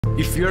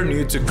If you are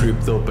new to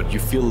crypto but you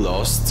feel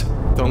lost,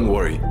 don't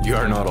worry, you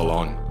are not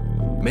alone.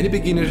 Many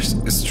beginners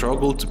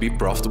struggle to be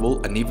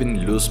profitable and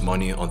even lose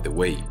money on the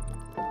way.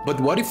 But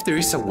what if there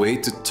is a way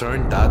to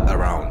turn that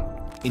around?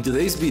 In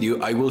today's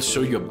video, I will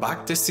show you a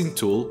backtesting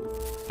tool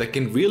that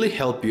can really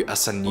help you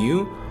as a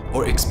new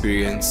or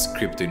experienced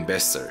crypto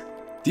investor.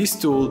 This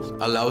tool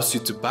allows you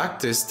to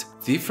backtest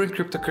different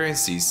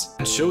cryptocurrencies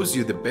and shows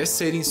you the best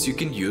settings you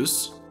can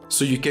use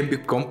so you can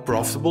become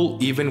profitable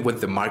even when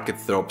the market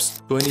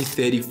drops 20,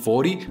 30,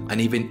 40 and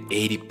even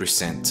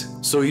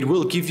 80%. So it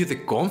will give you the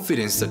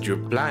confidence that your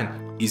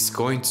plan is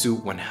going to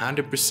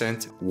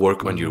 100%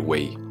 work on your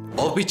way.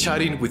 I'll be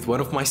chatting with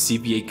one of my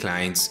CPA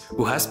clients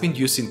who has been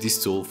using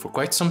this tool for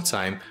quite some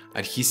time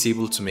and he's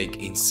able to make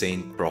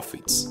insane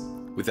profits.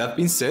 With that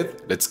being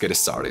said, let's get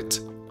started.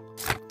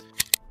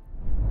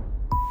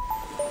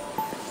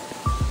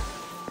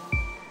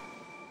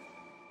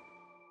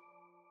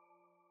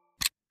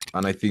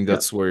 And I think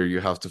that's where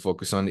you have to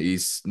focus on,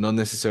 is not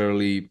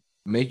necessarily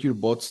make your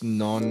bots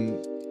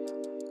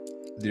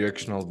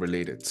non-directional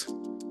related.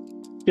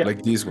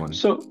 Like this one,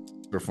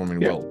 performing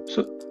well.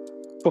 So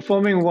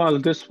performing well,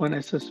 this one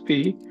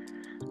SSP.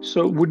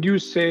 So would you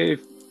say,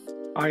 if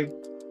I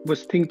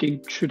was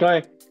thinking, should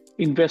I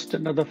invest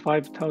another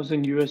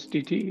 5,000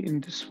 USDT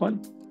in this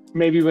one?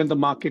 Maybe when the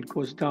market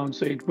goes down.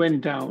 So it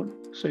went down.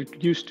 So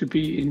it used to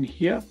be in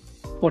here,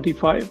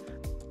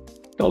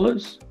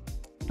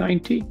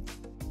 $45.90.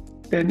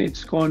 Then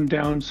it's gone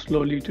down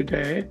slowly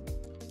today.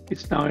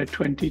 It's now at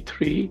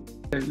 23.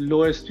 The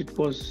lowest it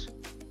was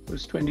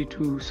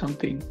 22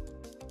 something,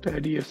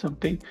 30 or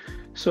something.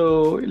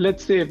 So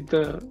let's say if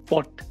the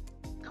bot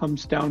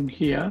comes down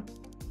here,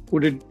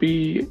 would it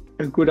be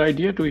a good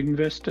idea to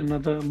invest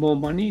another more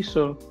money?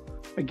 So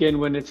again,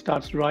 when it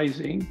starts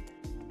rising,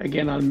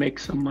 again, I'll make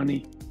some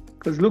money,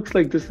 because it looks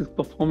like this is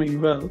performing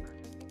well.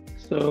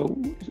 So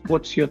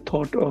what's your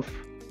thought of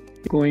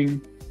putting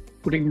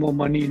more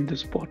money in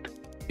this bot?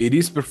 It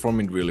is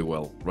performing really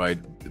well, right?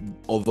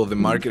 Although the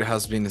market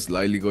has been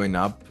slightly going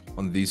up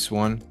on this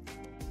one,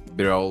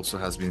 there also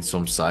has been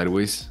some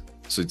sideways.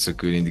 So it's a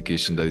good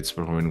indication that it's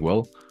performing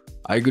well.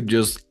 I could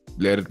just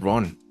let it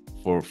run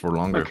for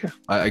longer. Okay.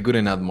 I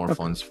couldn't add more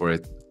funds for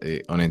it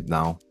on it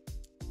now.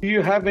 Do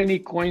you have any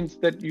coins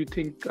that you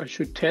think I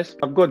should test?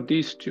 I've got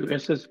these two,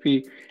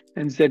 SSP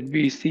and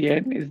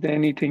ZVCN. Is there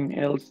anything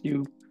else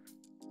you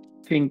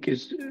think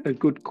is a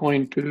good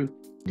coin to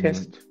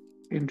test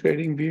in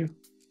TradingView?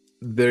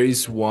 There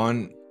is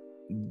one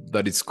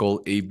that is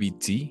called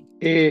ABT.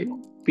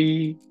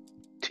 ABT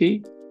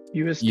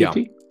USDT? Yeah,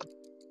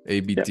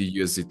 ABT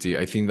USDT.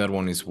 I think that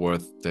one is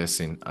worth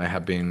testing. I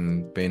have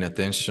been paying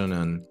attention,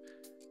 and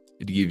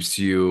it gives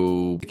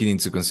you, taking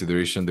into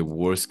consideration the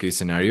worst case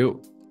scenario,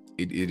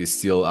 it is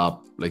still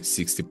up like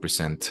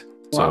 60%.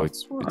 So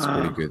it's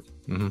pretty good.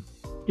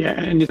 Yeah,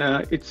 and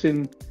it's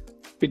in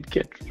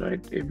Bitsgap, right?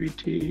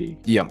 ABT.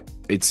 Yeah,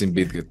 it's in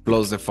Bitsgap.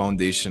 Plus the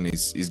foundation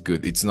is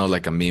good. It's not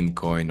like a meme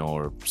coin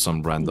or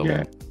some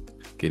random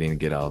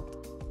get out.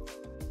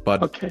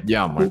 But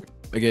yeah, Mark,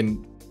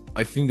 again,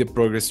 I think the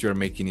progress you're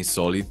making is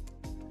solid.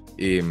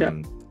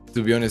 To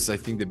be honest, I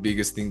think the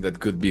biggest thing that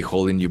could be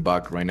holding you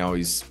back right now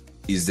is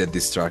the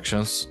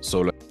distractions.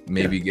 So like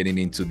maybe getting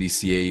into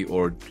DCA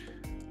or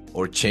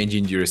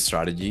changing your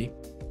strategy.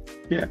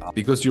 Yeah,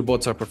 because your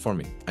bots are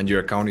performing and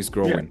your account is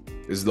growing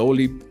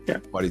slowly,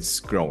 but it's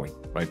growing,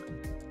 right?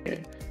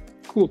 Yeah,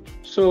 cool.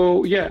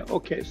 So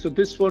so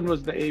this one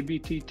was the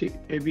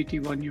ABT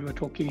one you were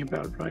talking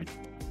about, right?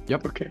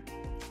 Yep. Okay.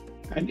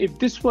 And if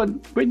this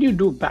one, when you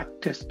do back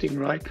testing,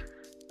 right?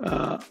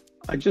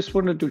 I just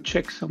wanted to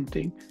check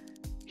something.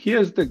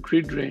 Here's the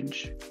grid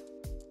range,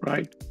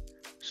 right?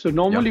 So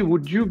normally,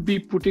 would you be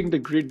putting the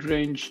grid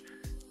range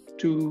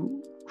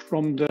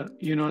from the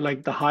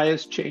like the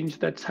highest change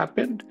that's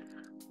happened?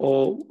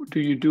 Or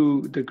do you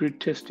do the grid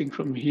testing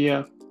from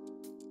here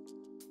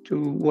to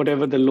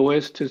whatever the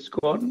lowest has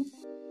gone?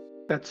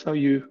 That's how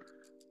you,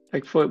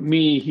 like for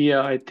me here,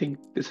 I think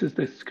this is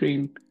the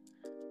screen.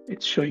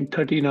 It's showing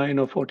 39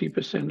 or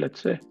 40%, let's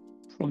say,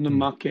 from the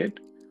market.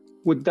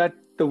 Would that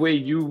the way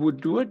you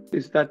would do it?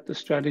 Is that the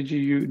strategy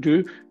you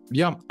do?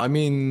 Yeah, I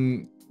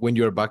mean, when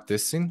you're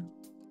backtesting,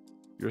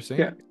 you're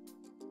saying?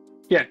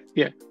 Yeah.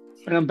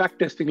 When I'm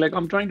backtesting, like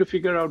I'm trying to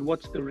figure out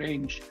what's the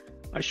range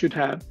I should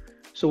have.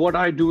 So what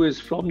I do is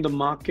from the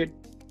market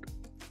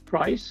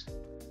price,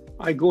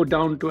 I go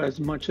down to as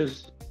much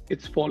as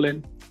it's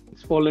fallen.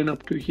 It's fallen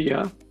up to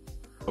here.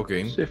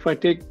 Okay. So if I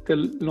take the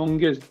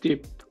longest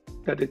dip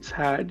that it's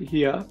had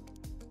here,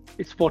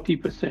 it's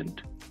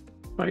 40%,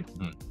 right?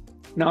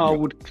 Now I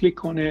would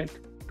click on it,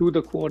 do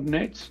the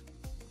coordinates,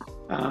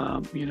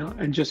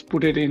 and just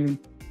put it in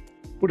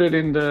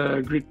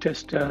the grid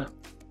tester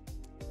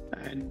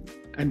and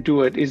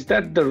do it. Is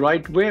that the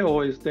right way,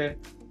 or is there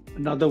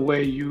another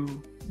way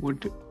you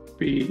would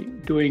be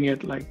doing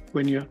it, like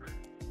when you're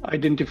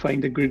identifying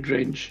the grid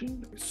range?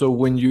 So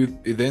when you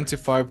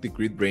identify the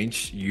grid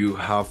range, you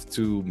have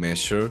to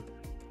measure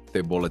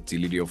the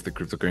volatility of the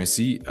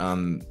cryptocurrency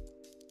and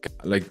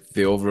like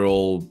the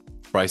overall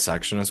price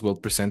action as well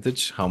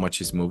percentage, how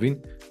much is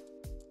moving.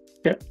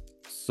 Yeah.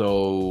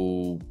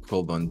 So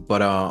hold on,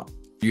 but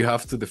you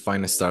have to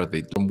define a start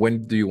date.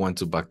 When do you want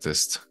to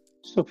backtest?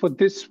 So for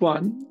this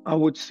one, I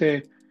would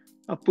say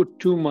I put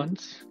 2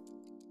 months,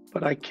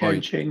 but I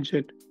can change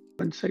it.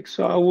 1 sec.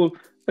 So I will,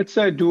 let's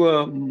say I do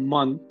a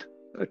month.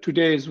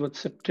 Today is what,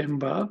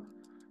 September.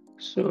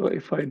 So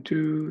if I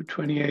do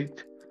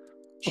 28th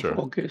of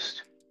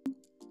August,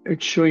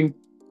 it's showing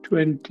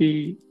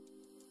 20.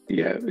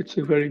 Yeah, it's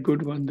a very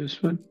good one,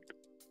 this one.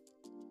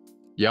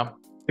 Yeah.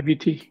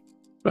 IBT.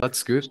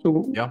 That's good.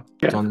 So, yeah.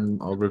 Don't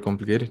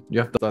overcomplicate.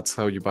 Yeah, that's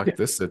how you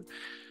backtest it.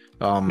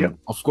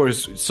 Of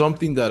course,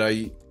 something that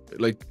I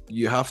like,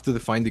 you have to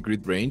define the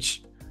grid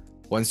range.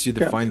 Once you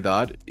define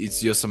that, it's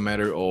just a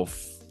matter of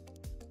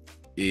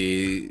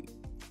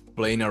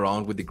playing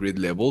around with the grid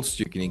levels.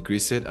 You can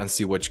increase it and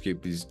see which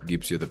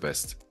gives you the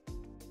best.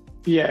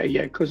 Yeah,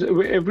 because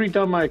every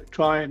time I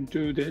try and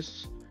do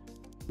this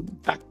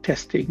back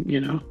testing,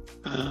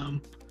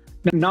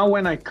 now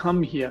when I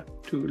come here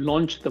to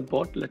launch the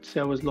bot, let's say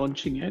I was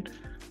launching it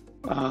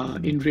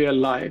in real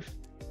life,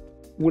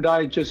 would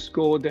I just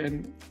go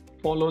then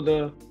follow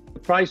the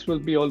price will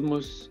be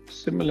almost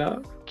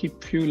similar,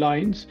 keep few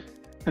lines,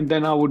 and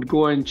then I would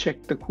go and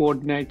check the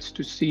coordinates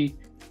to see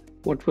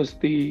what was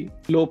the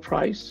low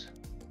price.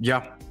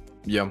 Yeah.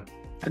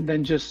 And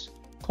then just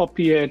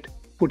copy it,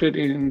 put it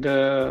in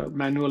the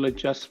manual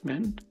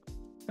adjustment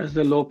as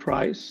the low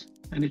price,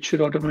 and it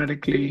should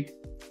automatically.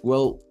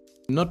 Well,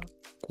 not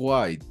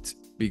quite,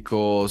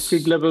 because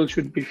grid level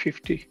should be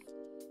 50.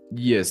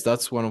 Yes,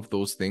 that's one of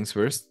those things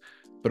first.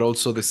 But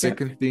also the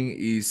second thing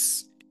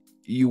is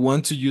you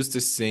want to use the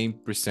same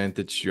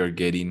percentage you're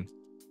getting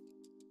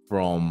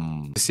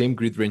from the same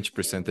grid range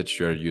percentage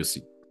you're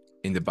using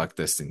in the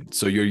backtesting.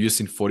 So you're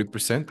using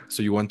 40%.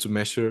 So you want to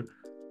measure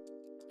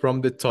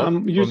from the top.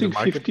 I'm using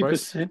from the 50%.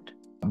 Price.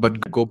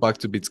 But go back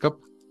to Bitsgap.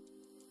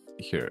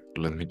 Here,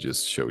 let me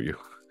just show you,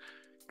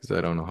 because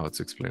I don't know how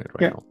to explain it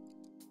right now.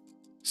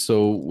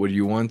 So what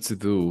you want to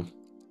do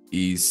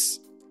is,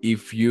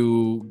 if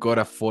you got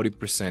a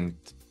 40%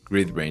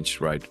 grid range,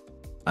 right?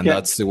 And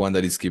that's the one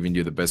that is giving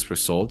you the best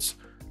results.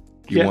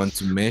 You want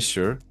to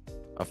measure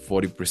a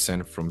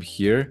 40% from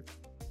here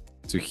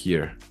to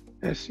here.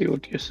 I see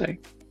what you're saying.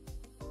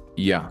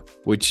 Yeah,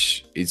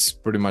 which is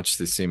pretty much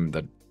the same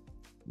that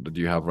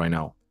you have right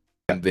now.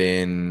 And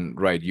then,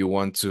 you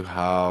want to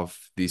have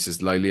this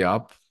slightly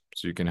up,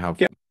 so you can have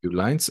 2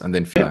 lines, and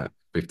then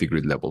 50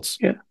 grid levels.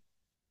 Yeah.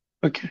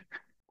 Okay.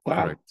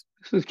 Wow. Correct.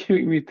 This is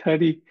giving me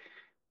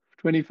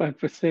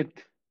 25%.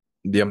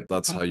 Yeah,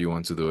 that's how you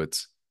want to do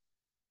it.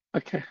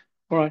 Okay.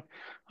 All right.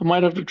 I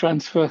might have to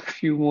transfer a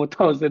few more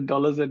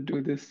 $1,000 and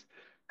do this,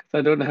 because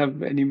I don't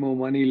have any more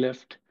money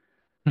left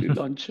to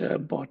launch a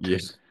bot.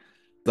 Yes.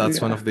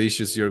 That's one of the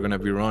issues you're going to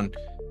be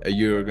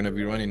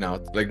running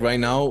out. Like right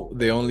now,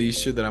 the only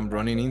issue that I'm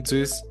running into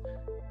is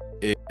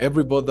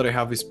every bot that I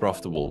have is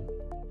profitable,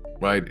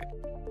 right?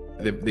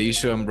 The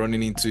issue I'm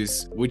running into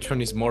is which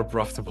one is more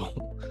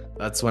profitable.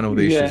 That's one of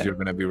the issues you're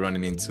going to be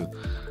running into.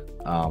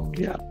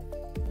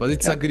 But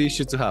it's a good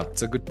issue to have.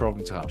 It's a good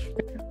problem to have.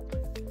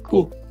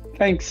 Cool.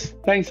 Thanks,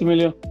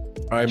 Emilio.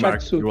 All right,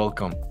 Mark, you're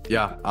welcome.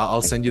 Yeah,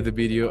 I'll send you the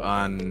video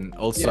and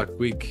also a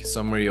quick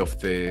summary of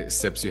the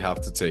steps you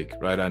have to take,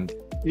 right? And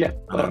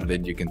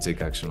then you can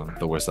take action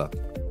towards that.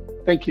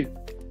 Thank you.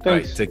 Thanks. All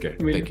right, take care.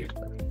 Emilio.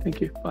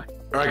 Thank you. Bye.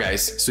 Alright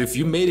guys, so if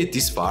you made it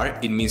this far,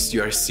 it means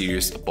you are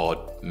serious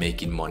about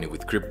making money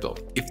with crypto.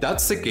 If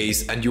that's the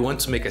case and you want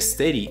to make a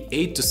steady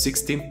 8 to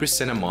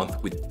 16% a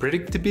month with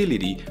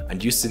predictability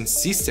and using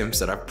systems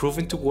that are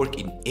proven to work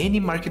in any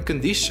market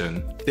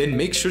condition, then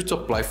make sure to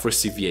apply for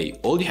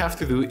CVA. All you have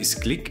to do is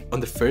click on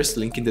the first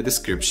link in the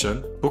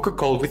description, book a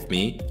call with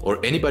me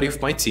or anybody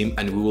of my team,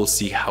 and we will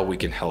see how we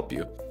can help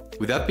you.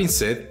 With that being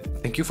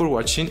said, thank you for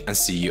watching and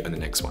see you in the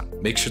next one.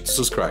 Make sure to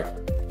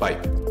subscribe. Bye.